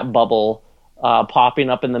chat bubble popping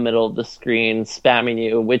up in the middle of the screen, spamming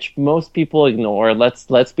you, which most people ignore.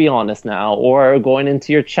 Let's be honest now. Or going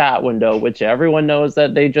into your chat window, which everyone knows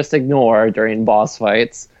that they just ignore during boss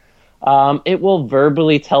fights. It will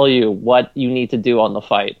verbally tell you what you need to do on the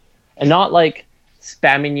fight, and not like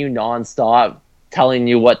spamming you nonstop, telling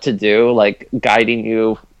you what to do, like guiding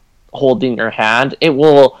you, holding your hand. It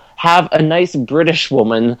will have a nice British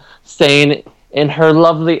woman saying in her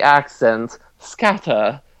lovely accent,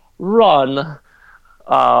 "Scatter, run,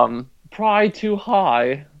 pry too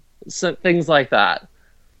high," so, things like that.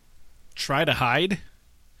 Try to hide?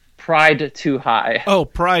 Pride too high. Oh,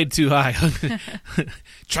 pride too high.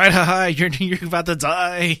 Try to hide. You're about to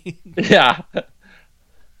die. Yeah.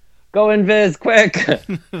 Go invis, quick.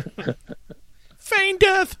 Feign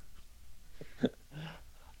death.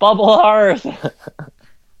 Bubble hearth.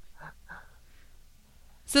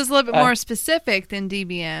 So it's a little bit more specific than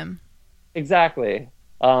DBM. Exactly.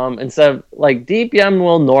 Instead of, like, DBM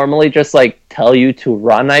will normally just, like, tell you to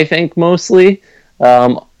run, I think, mostly.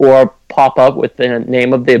 Or pop up with the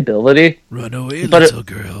name of the ability. Run away, little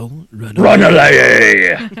girl. Run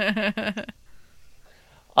away!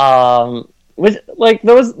 Which, like,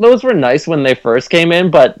 those were nice when they first came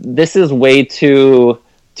in, but this is way too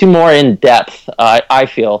more in depth, I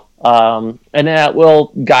feel. And that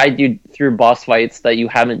will guide you through boss fights that you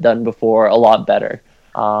haven't done before a lot better.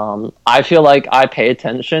 I feel like I pay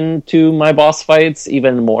attention to my boss fights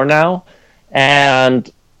even more now,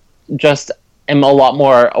 and just am a lot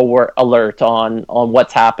more alert on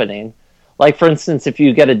what's happening. Like, for instance, if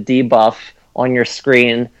you get a debuff on your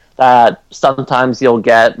screen that sometimes you'll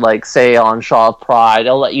get, like, say on Shaw of Pride,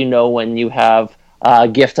 it'll let you know when you have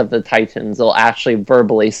Gift of the Titans. It'll actually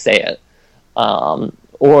verbally say it. Or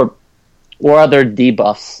other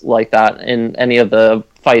debuffs like that in any of the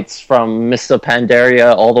fights from Mists of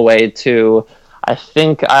Pandaria all the way to, I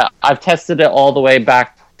think, I've tested it all the way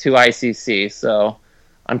back to ICC, so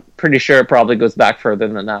I'm pretty sure it probably goes back further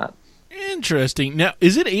than that. Interesting. Now,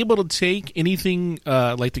 is it able to take anything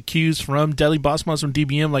like the cues from Deadly Boss Monsters from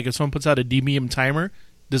DBM? Like if someone puts out a DBM timer,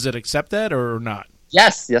 does it accept that or not?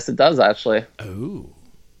 Yes, it does actually. Oh.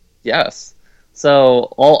 Yes.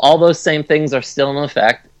 So all those same things are still in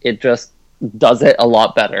effect. It just does it a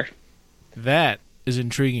lot better. That is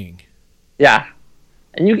intriguing. Yeah.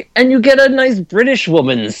 And you get a nice British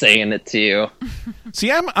woman saying it to you.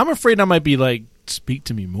 See, I'm afraid I might be like, speak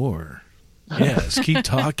to me more. Yes, keep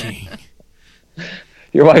talking.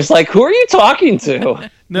 Your wife's like, who are you talking to?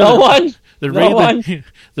 No one. The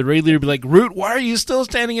raid leader would be like, Root, why are you still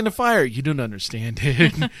standing in the fire? You don't understand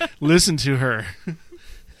it. Listen to her.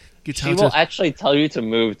 She will actually tell you to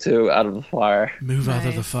move out of the fire. Move out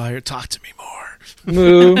of the fire. Talk to me more.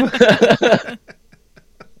 Move.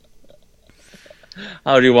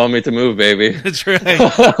 How do you want me to move, baby? That's right.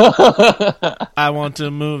 I want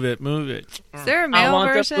to move it. Move it. Is there a male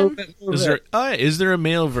version? Is there a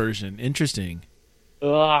male version? Interesting.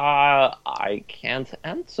 I can't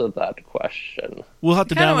answer that question. We'll have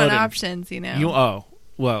to download it. Options, you know.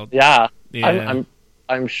 Yeah.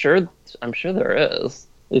 I'm sure there is.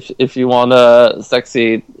 If you want a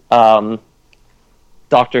sexy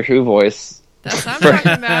Doctor Who voice. That's what I'm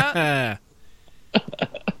talking about.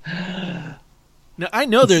 Now, I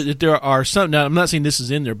know that there are some. Now, I'm not saying this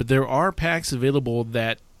is in there, but there are packs available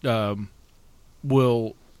that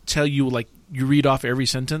will tell you, like, you read off every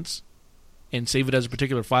sentence and save it as a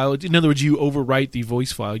particular file. In other words, you overwrite the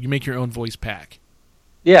voice file. You make your own voice pack.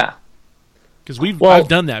 Yeah. Because I've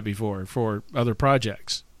done that before for other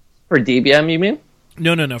projects. For DBM, you mean?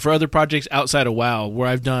 No. For other projects outside of WoW, where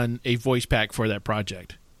I've done a voice pack for that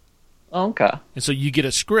project. Oh, okay. And so you get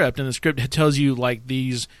a script, and the script tells you, like,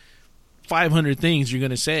 these 500 things you're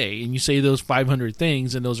going to say, and you say those 500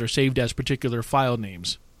 things, and those are saved as particular file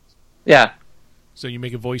names. Yeah. So you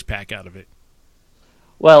make a voice pack out of it.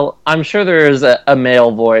 Well, I'm sure there is a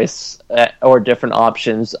male voice or different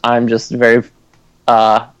options. I'm just very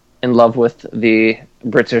in love with the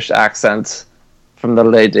British accent from the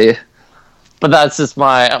lady. But that's just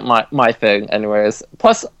my thing anyways.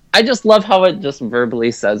 Plus, I just love how it just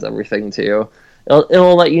verbally says everything to you.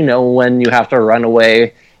 It'll let you know when you have to run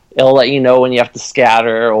away. It'll let you know when you have to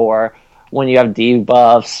scatter, or when you have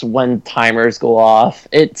debuffs, when timers go off.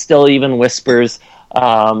 It still even whispers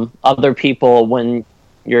other people when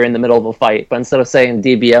you're in the middle of a fight. But instead of saying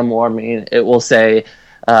DBM warning, it will say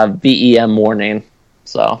VEM warning.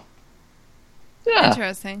 So, yeah.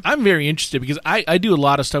 Interesting. I'm very interested because I do a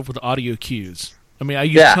lot of stuff with audio cues. I mean, I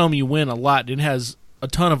use Tell Me When a lot. It has a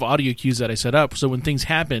ton of audio cues that I set up. So when things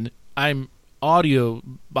happen, I'm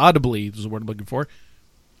audibly, this is the word I'm looking for,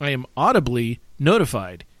 I am audibly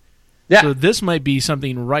notified. Yeah. So this might be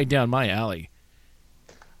something right down my alley.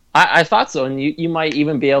 I thought so, and you might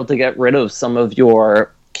even be able to get rid of some of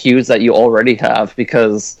your cues that you already have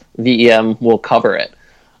because VEM will cover it.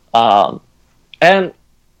 And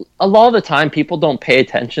a lot of the time, people don't pay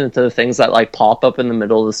attention to the things that like pop up in the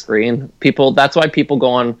middle of the screen. That's why people go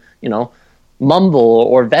on, Mumble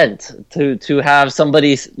or Vent to have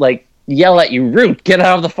somebody like yell at you, "Root, get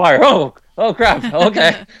out of the fire!" Oh crap!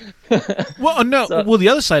 Okay. Well, no. Well, the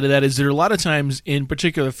other side of that is there are a lot of times in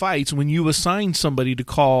particular fights when you assign somebody to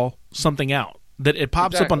call something out that it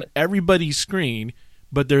pops up on everybody's screen,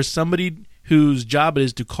 but there's somebody whose job it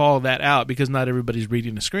is to call that out because not everybody's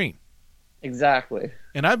reading the screen. Exactly.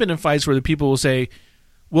 And I've been in fights where the people will say,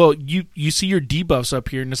 "Well, you see your debuffs up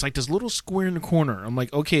here, and it's like this little square in the corner." I'm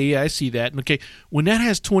like, "Okay, yeah, I see that." And okay, when that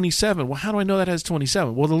has 27, well, how do I know that has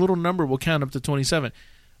 27? Well, the little number will count up to 27.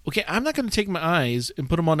 Okay, I'm not going to take my eyes and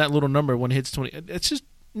put them on that little number when it hits 20. It's just,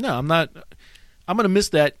 no, I'm not. I'm going to miss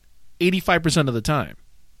that 85% of the time.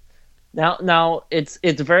 Now it's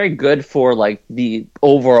very good for like the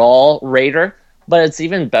overall raider, but it's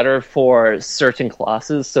even better for certain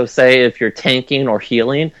classes. So say if you're tanking or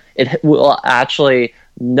healing, it will actually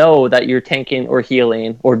know that you're tanking or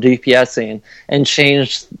healing or DPSing and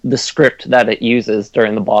change the script that it uses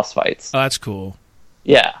during the boss fights. Oh, that's cool.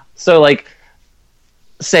 Yeah. So like,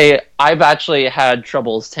 say I've actually had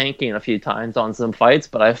troubles tanking a few times on some fights,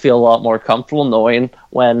 but I feel a lot more comfortable knowing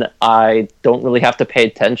when I don't really have to pay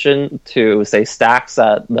attention to, say, stacks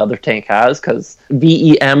that the other tank has, because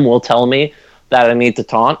VEM will tell me that I need to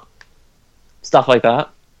taunt. Stuff like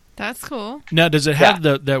that. That's cool. Now, does it have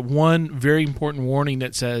that one very important warning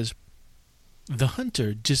that says, "The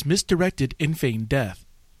hunter just misdirected and feigned death.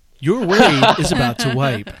 Your raid is about to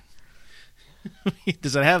wipe"?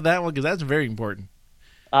 Does it have that one? Because that's very important.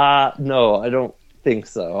 No, I don't think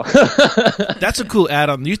so. That's a cool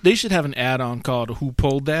add-on. They should have an add-on called "Who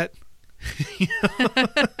Pulled That?"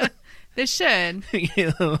 They should.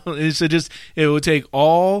 It would take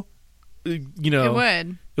all, It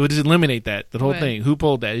would. It would just eliminate the whole would. thing. Who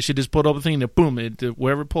pulled that? It should just pull up a thing that boom,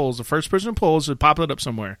 wherever it pulls, the first person pulls, it pop it up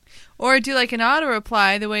somewhere. Or do like an auto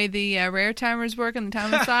reply the way the rare timers work in the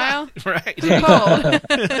time of style. Right. Who pulled?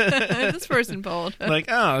 This person pulled. Like,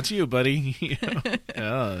 oh, it's you, buddy.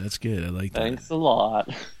 Oh, that's good. I like that. Thanks a lot.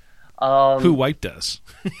 Who wiped us?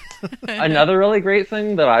 Another really great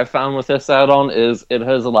thing that I found with this add-on is it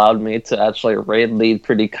has allowed me to actually raid lead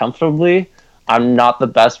pretty comfortably. I'm not the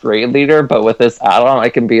best raid leader, but with this add-on, I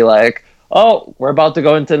can be like, "Oh, we're about to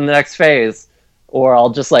go into the next phase," or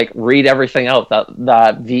I'll just like read everything out that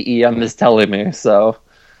VEM is telling me. So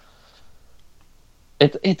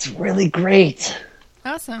it's really great.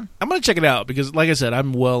 Awesome. I'm gonna check it out because, like I said,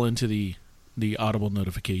 I'm well into the Audible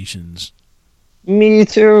notifications. Me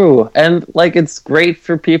too, and like it's great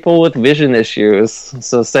for people with vision issues.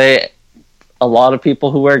 So say a lot of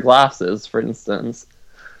people who wear glasses, for instance.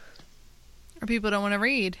 Or people don't want to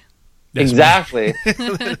read. That's exactly.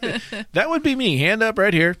 That would be me. Hand up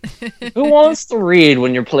right here. Who wants to read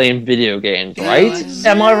when you're playing video games, right?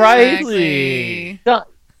 Exactly. Am I right?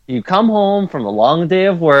 Exactly. You come home from a long day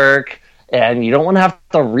of work, and you don't want to have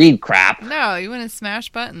to read crap. No, you want to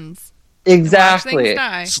smash buttons. Exactly. Watch things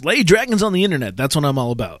die. Slay dragons on the internet. That's what I'm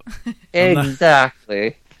all about.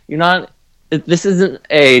 Exactly. You're not... This isn't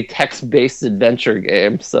a text-based adventure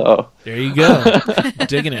game, so... There you go.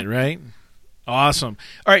 Digging it, right? Awesome.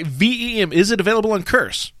 All right, VEM, is it available on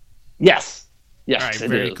Curse? Yes. Yes, All right, it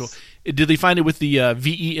very is. cool. Did they find it with the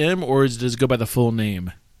VEM, or does it go by the full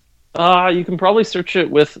name? You can probably search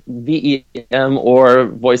it with VEM or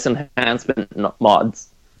voice enhancement mods.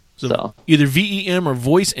 So either VEM or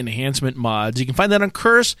voice enhancement mods. You can find that on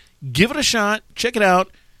Curse. Give it a shot. Check it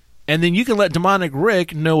out. And then you can let Demonic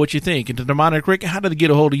Rick know what you think. And to Demonic Rick, how do they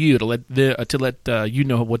get a hold of you to let you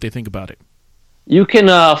know what they think about it? You can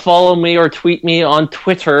follow me or tweet me on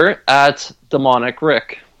Twitter at Demonic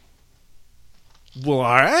Rick. Well,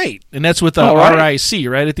 all right. And that's with All right. RIC,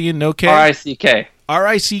 right, at the end? No K? RICK.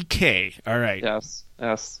 RICK. All right. Yes.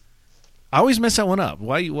 I always mess that one up.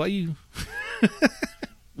 Why you...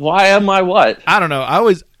 Why am I what? I don't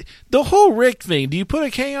know. The whole Rick thing, do you put a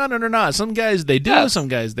K on it or not? Some guys they do, Yes. some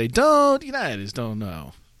guys they don't. I just don't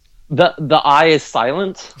know. The I is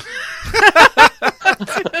silent.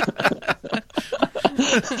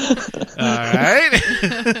 All right.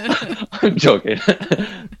 I'm joking.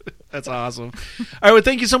 That's awesome. All right, well,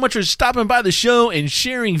 thank you so much for stopping by the show and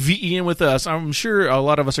sharing VEM with us. I'm sure a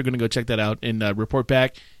lot of us are going to go check that out and report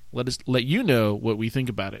back. Let you know what we think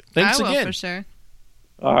about it. Thanks I will, again. for sure.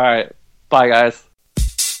 All right. Bye, guys.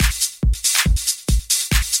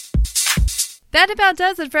 That about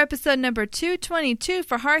does it for episode number 222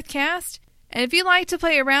 for Hearthcast. And if you'd like to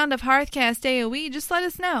play a round of Hearthcast AoE, just let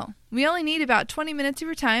us know. We only need about 20 minutes of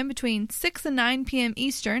your time between 6 and 9 p.m.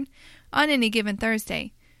 Eastern on any given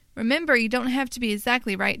Thursday. Remember, you don't have to be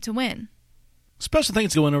exactly right to win. Special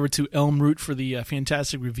thanks going over to Elm Root for the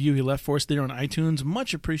fantastic review he left for us there on iTunes.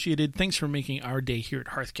 Much appreciated. Thanks for making our day here at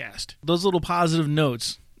Hearthcast. Those little positive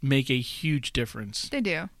notes make a huge difference. They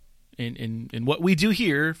do. In what we do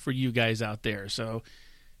here for you guys out there. So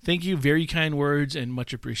thank you. Very kind words and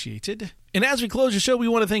much appreciated. And as we close the show, we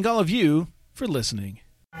want to thank all of you for listening.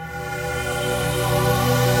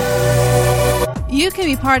 You can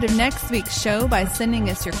be part of next week's show by sending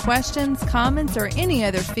us your questions, comments, or any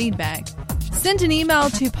other feedback. Send an email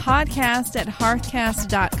to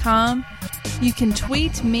podcast@hearthcast.com. You can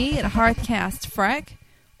tweet me at HearthcastFreck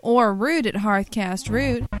or Root at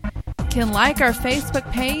HearthcastRoot. You can like our Facebook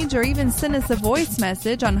page or even send us a voice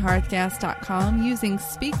message on hearthcast.com using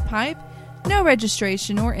SpeakPipe. No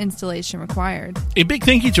registration or installation required. A big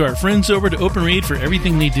thank you to our friends over at OpenRaid for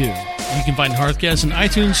everything they do. You can find Hearthcast on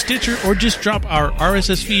iTunes, Stitcher, or just drop our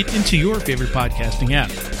RSS feed into your favorite podcasting app.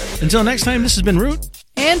 Until next time, this has been Root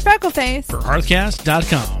and Freckleface for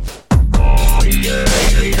Hearthcast.com.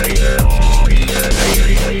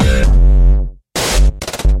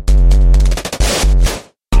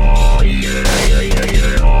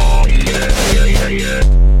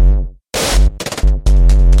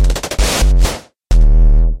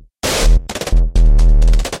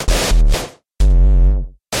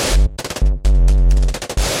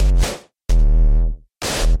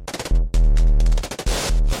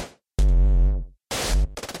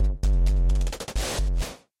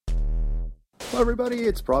 Hello everybody,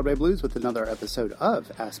 it's Broadway Blues with another episode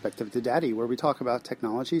of Aspect of the Daddy, where we talk about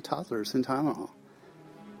technology, toddlers, and Tylenol.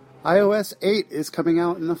 iOS 8 is coming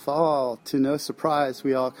out in the fall. To no surprise,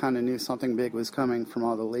 we all kind of knew something big was coming from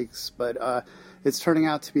all the leaks, but it's turning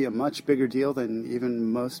out to be a much bigger deal than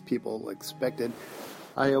even most people expected.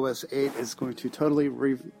 iOS 8 is going to totally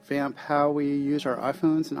revamp how we use our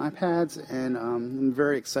iPhones and iPads, and I'm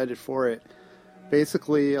very excited for it.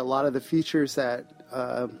 Basically, a lot of the features that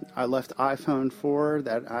I left iPhone for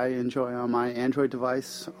that I enjoy on my Android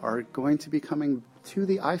device are going to be coming to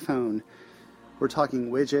the iPhone. We're talking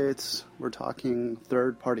widgets, we're talking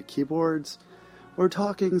third-party keyboards, we're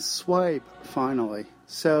talking swipe, finally.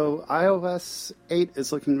 So iOS 8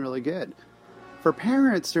 is looking really good. For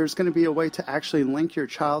parents, there's going to be a way to actually link your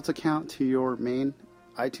child's account to your main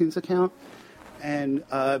iTunes account and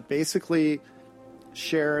basically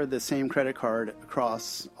share the same credit card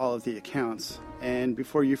across all of the accounts. And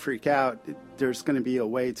before you freak out, there's going to be a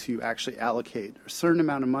way to actually allocate a certain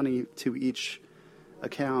amount of money to each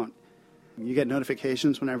account. You get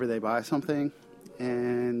notifications whenever they buy something,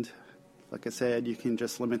 and like I said, you can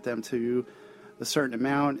just limit them to a certain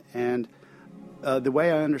amount. And the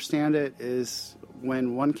way I understand it is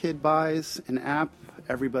when one kid buys an app,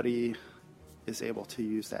 everybody is able to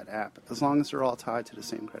use that app, as long as they're all tied to the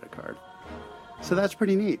same credit card. So that's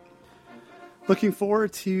pretty neat. Looking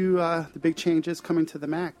forward to the big changes coming to the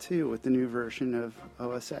Mac, too, with the new version of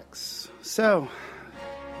OS X. So,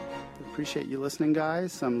 appreciate you listening,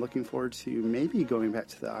 guys. I'm looking forward to maybe going back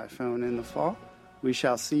to the iPhone in the fall. We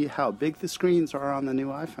shall see how big the screens are on the new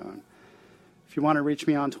iPhone. If you want to reach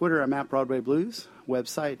me on Twitter, I'm at Broadway Blues.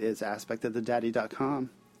 Website is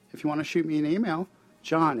aspectofthedaddy.com. If you want to shoot me an email,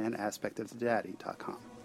 John at aspectofthedaddy.com.